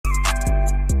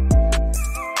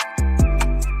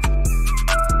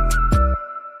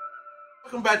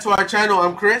Welcome back to our channel.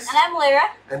 I'm Chris. And I'm Lyra.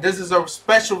 And this is a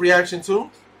special reaction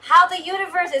to how the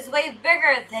universe is way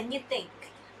bigger than you think.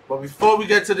 But before we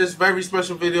get to this very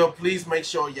special video, please make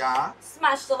sure y'all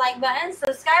smash the like button,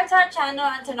 subscribe to our channel,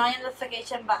 and turn on your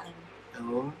notification button.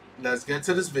 And let's get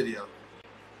to this video.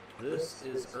 This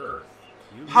is Earth.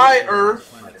 Hi,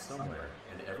 Earth. Planet somewhere,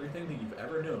 and everything that you've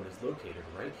ever known is located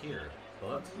right here.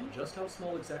 But just how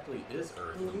small exactly is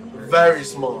Earth? Very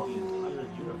small. The entire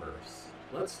universe.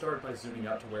 Let's start by zooming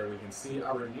out to where we can see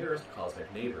our nearest cosmic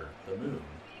neighbor, the Moon.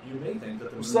 You may think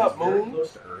that the Moon is very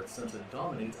close to Earth since it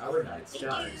dominates our night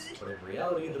skies, but in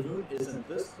reality, the Moon isn't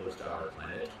this close to our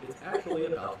planet. It's actually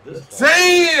about this far.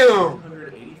 Damn!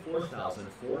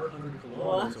 184,400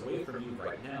 kilometers away from you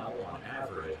right now on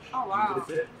average. Oh wow! You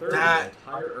could fit 30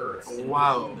 entire Earths in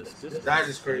this distance. That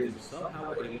is crazy. If you somehow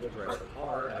were able to drive a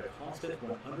car at a constant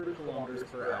 100 kilometers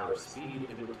per hour speed,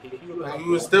 it would take you about you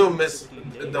would still miss the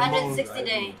Moon. 160 days.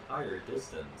 The entire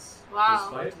distance. Wow.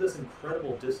 Despite this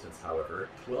incredible distance, however,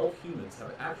 12 humans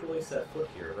have actually set foot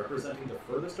here, representing the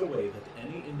furthest away that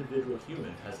any individual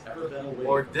human has ever been away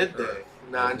Or from did the they? Earth.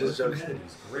 Nah, I'm just joking.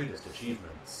 Humanity's greatest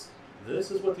achievements.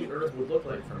 This is what the Earth would look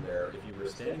like from there if you were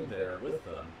standing there with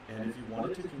them, and if you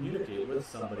wanted to communicate with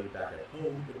somebody back at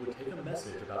home, it would take a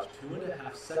message about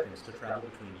 2.5 seconds to travel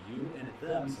between you and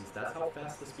them, since that's how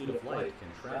fast the speed of light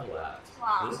can travel at.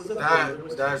 Wow. This is a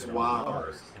that's wild.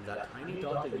 Mars, and that tiny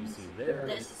dot that you see there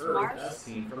is Earth Mars? as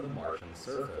seen from the Martian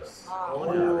surface. Wow.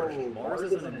 On average, Mars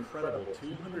is an incredible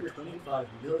 225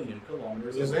 million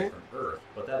kilometers away from Earth,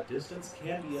 but that distance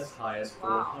can be as high as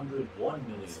 401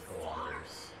 million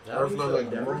kilometers. That means that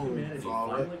whenever humanity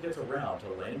finally gets around to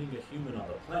landing a human on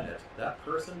the planet, that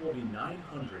person will be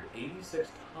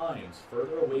 986 times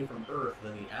further away from Earth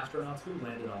than the astronauts who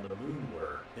landed on the Moon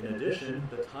were. In addition,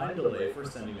 the time delay for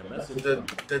sending a message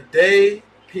the day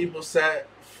people set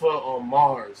foot on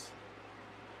Mars,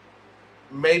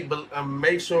 make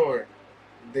sure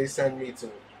they send me to.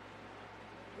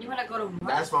 You wanna go to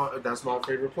Mars? That's my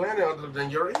favorite planet other than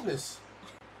Uranus.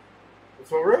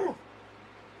 For real.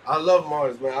 I love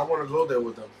Mars, man. I want to go there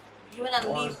with them. You want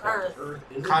to leave Earth.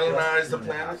 Colonize the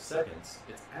planet? Seconds.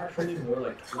 It's actually more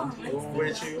like 20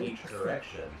 minutes each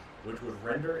direction, which would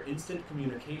render instant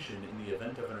communication in the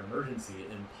event of an emergency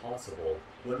impossible.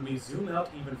 When we zoom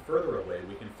out even further away,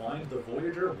 we can find the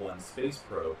Voyager 1 space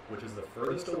probe, which is the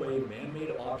furthest away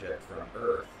man-made object from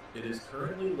Earth. It is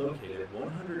currently located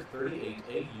 138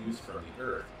 AUs from the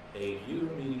Earth. AU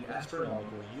meaning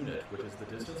astronomical unit, which is the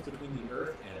distance between the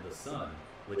Earth and the Sun,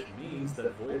 which means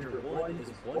that Voyager 1 is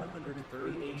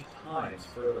 138 times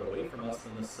further away from us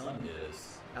than the Sun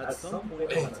is. At some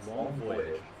point on its long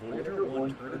voyage, Voyager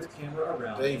 1 turned its camera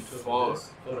around and took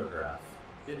this photograph.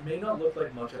 It may not look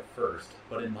like much at first,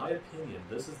 but in my opinion,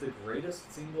 this is the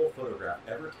greatest single photograph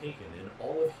ever taken in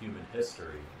all of human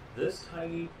history. This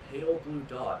tiny, pale blue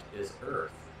dot is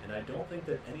Earth, and I don't think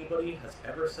that anybody has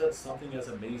ever said something as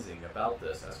amazing about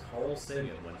this as Carl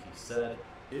Sagan when he said,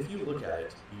 "If you look at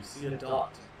it, you see a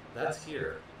dot. That's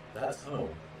here. That's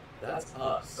home. That's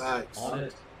us. Facts. On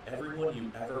it, everyone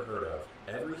you ever heard of.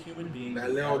 Every human being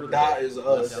that little dot is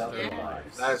us.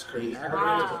 That's crazy.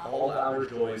 Aggregated to all our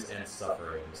joys and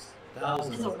sufferings.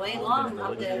 Thousands of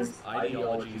religions,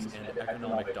 ideologies, and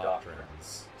economic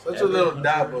doctrines. Such a little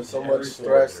dot, but so much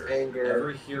stress, anger.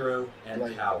 Every hero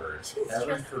and coward.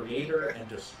 Every creator and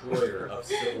destroyer of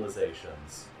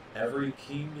civilizations. Every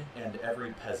king and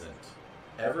every peasant.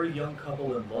 Every young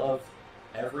couple in love,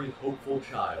 every hopeful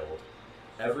child,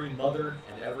 every mother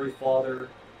and every father,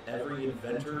 every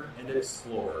inventor and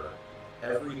explorer,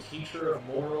 every teacher of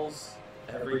morals,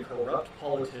 every corrupt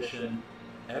politician,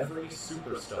 every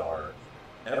superstar,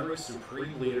 every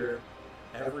supreme leader,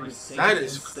 every saint in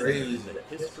the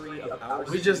history of our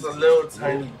we just a little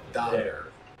tiny dot. There,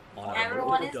 on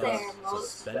Everyone is dust, there,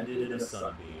 suspended in a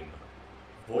sunbeam.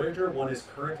 Voyager 1 is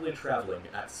currently traveling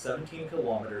at 17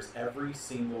 kilometers every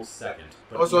single second.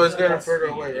 But so it's getting further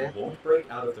away, right? It won't break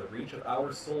out of the reach of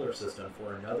our solar system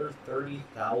for another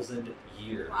 30,000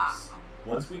 years. Wow.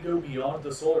 Once we go beyond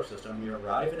the solar system, we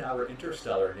arrive in our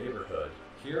interstellar neighborhood.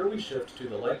 Here we shift to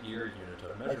the light year unit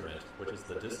of measurement, which is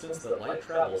the distance that light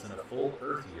travels in a full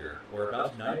Earth year, or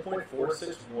about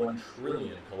 9.461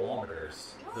 trillion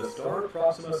kilometers. The star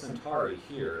Proxima Centauri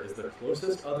here is the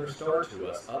closest other star to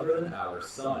us other than our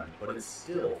Sun, but it's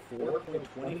still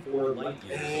 4.24 light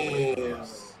years away from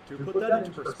us. To To put that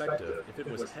into perspective, if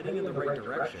it was heading in the right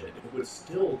direction, it would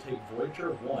still take Voyager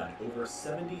 1 over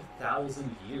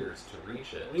 70,000 years to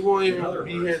reach it. We won't In even other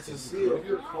be words, here to if see you drove it.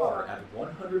 your car at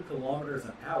 100 kilometers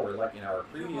an hour, like in our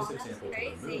previous that's example to the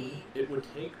moon, crazy. it would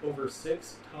take over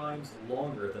 6 times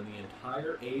longer than the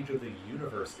entire age of the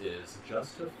universe is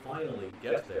just to finally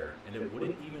get there, and it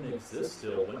wouldn't even exist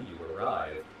still when you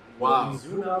arrived. When Wow. we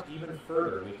zoom out even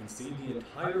further, we can see the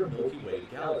entire Milky Way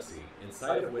galaxy,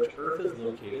 inside of which Earth is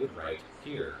located right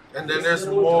here. And then This there's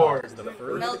yellow more. dot is the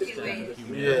furthest Milky extent Way. of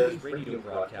humanity's radio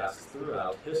broadcasts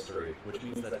throughout history, which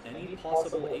means that any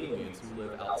possible aliens who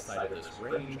live outside of this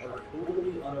range are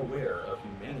totally unaware of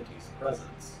humanity's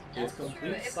presence. It's That's true.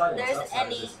 complete If silence there's outside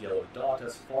any- of this yellow dot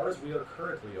as far as we are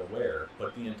currently aware,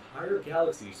 but the entire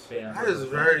galaxy spans That is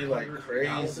over very like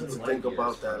 100,000 crazy to light think years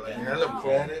about that. from Like any hella point.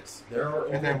 planets. There are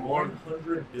And over then more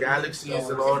 100 billion galaxies and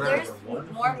stars all and that. There's over more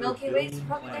 100 Milky Ways, billion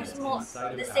probably there's planets more,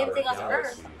 inside the of same our thing as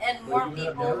galaxy. Earth, and But more you have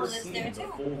people never who live seen there the too.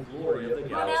 full glory of the Who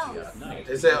galaxy knows? at night.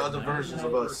 They say because other versions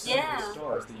of us. 99% Yeah. of the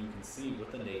stars that you can see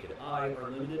with the naked eye are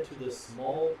limited to this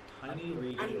small, tiny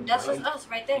region And that's just right us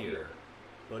right there. here.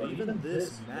 But even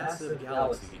this massive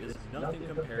galaxy is nothing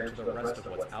compared to the rest of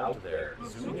what's out there.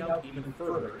 Zooming out even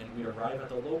further, and we arrive at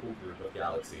the local group of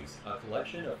galaxies, a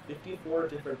collection of 54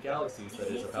 different galaxies that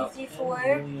is about 10 54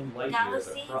 million light years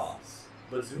galaxies? across.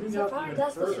 But zooming So out far, even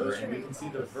that's the further, future and we can see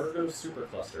the of us. VIRGO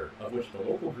supercluster, of which the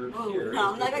local group Oh, here no,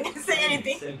 I'm is not just gonna a say tiny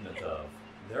anything. segment of.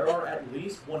 There are at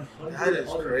least 100 That is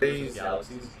other groups crazy. of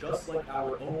galaxies just like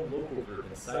our own local group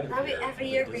inside of Probably here. every The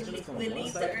year distance from we one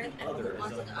leave side the to Earth and other move is on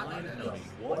to a the other mind-numbing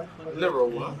Literal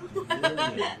 180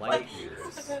 million light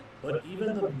years. But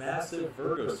even the massive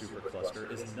VIRGO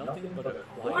supercluster is nothing but a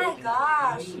quiet my and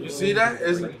gosh. tiny You see that?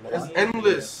 little It's light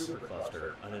endless.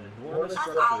 supercluster, an enormous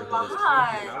That's structure a that is lot.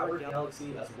 home to our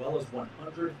galaxy as well as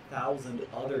 100,000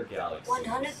 other galaxies.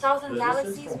 100,000 The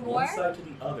galaxies distance from more? one side to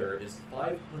the other is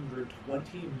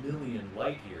 520 million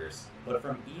light years, but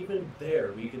from even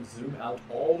there we can zoom out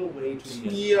all the way to the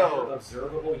Yo. entire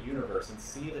observable universe and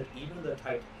see that even the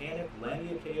titanic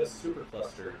Laniakea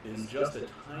supercluster is just a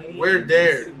tiny, We're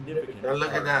there. insignificant Now look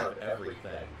at part that. of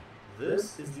everything.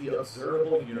 This is the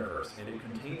observable universe, and it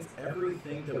contains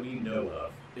everything that we know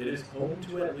of. It is home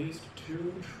to at least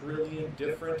 2 trillion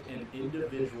different and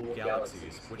individual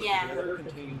galaxies, which Yeah. together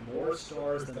contain more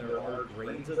stars than there are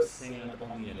grains of sand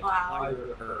on the Wow.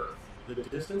 entire Earth. The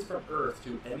distance from Earth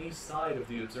to any side of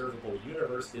the observable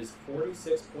universe is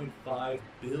 46.5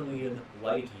 billion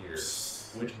light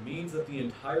years, which means that the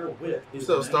entire width is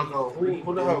Still stuck on 93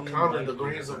 who the hell billion counted light the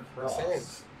grains years of across.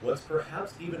 sand? What's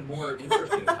perhaps even more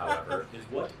interesting, however, is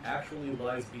what actually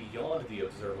lies beyond the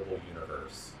observable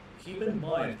universe. Keep in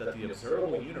mind that the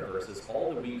observable universe is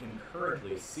all that we can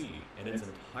currently see, and it's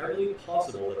entirely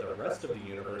possible that the rest of the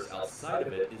universe outside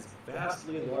of it is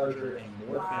vastly larger and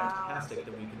more fantastic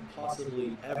than we can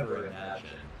possibly ever imagine.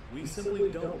 We simply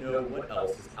don't know what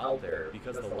else is out there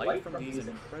because the light from these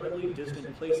incredibly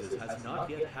distant places has not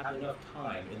yet had enough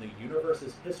time in the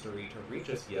universe's history to reach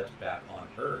us yet back on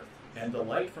Earth. And the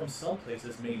light from some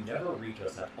places may never reach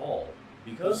us at all.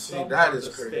 Because See, some that parts is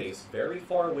of crazy. space very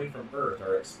far away from Earth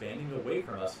are expanding away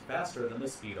from us faster than the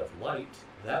speed of light,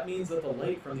 that means that the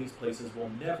light from these places will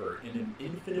never, in an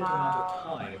infinite amount of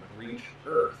time, reach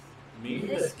Earth. Meaning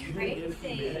That is that even if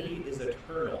crazy. humanity is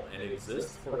eternal and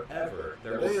exists forever,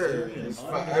 there will Yeah, still be an it's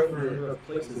unknown forever. number of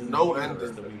places in No the universe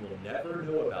ending. that we will never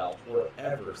know about or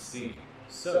ever see.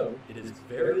 So, it is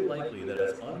very likely that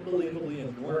as unbelievably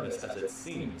enormous as it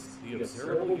seems, the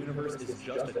observable universe is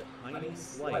just a tiny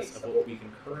slice of what we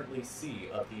can currently see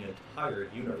of the entire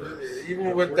universe.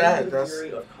 Even with According that, to the that's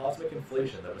theory of cosmic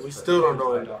inflation that was we still don't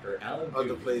proposed know by Dr. Alan other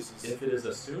Guth, places. if it is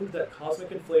assumed that cosmic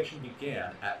inflation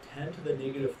began at 10 to the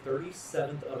negative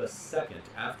 37th of a second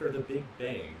after the Big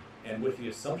Bang, and with the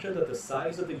assumption that the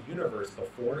size of the universe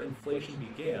before inflation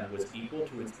began was equal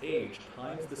to its age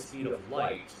times the speed of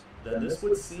light, then this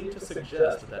would seem to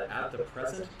suggest that at the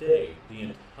present day, the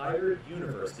entire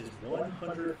universe is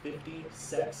 150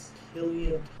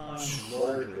 sextillion times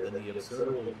larger than the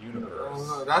observable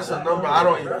universe. That's a number I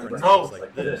don't even know.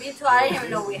 Like this, Me too, I didn't even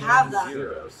know we have that.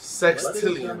 zeros. Sextillion. Let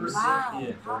this number sink Wow.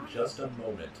 in for just a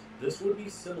moment. This would be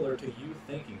similar to you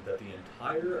thinking that the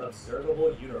entire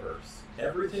observable universe,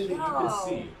 everything that you could Yo.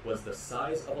 see, was the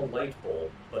size of a light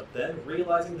bulb, but then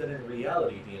realizing that in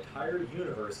reality the entire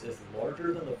universe is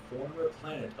larger than the former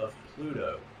planet of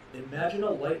Pluto. Imagine a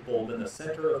light bulb in the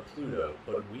center of Pluto,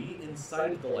 but we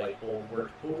inside the light bulb were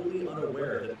totally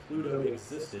unaware that Pluto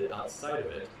existed outside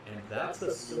of it, and that's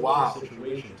a similar Wow.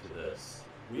 situation to this.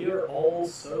 We are all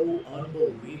so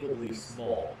unbelievably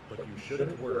small, but you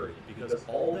shouldn't worry, because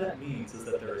all that means is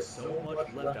that there is so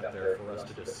much left out there for us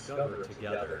to discover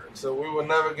together. So we will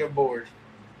never get bored.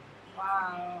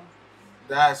 Wow.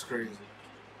 That's crazy.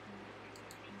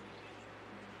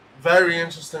 Very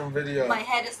interesting video. My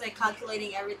head is like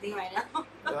calculating everything right now.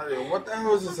 What the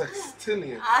hell is a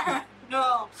sextillion? I don't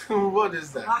know. What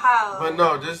is that? Wow. But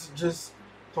no, this just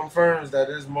confirms that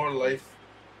there's more life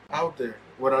out there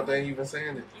without them even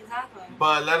saying it. Exactly.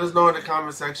 But let us know in the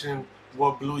comment section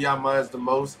what blew your minds the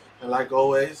most. And like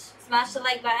always, smash the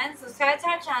like button, subscribe to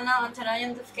our channel, and turn on the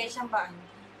notification button.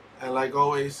 And like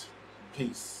always,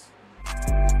 peace.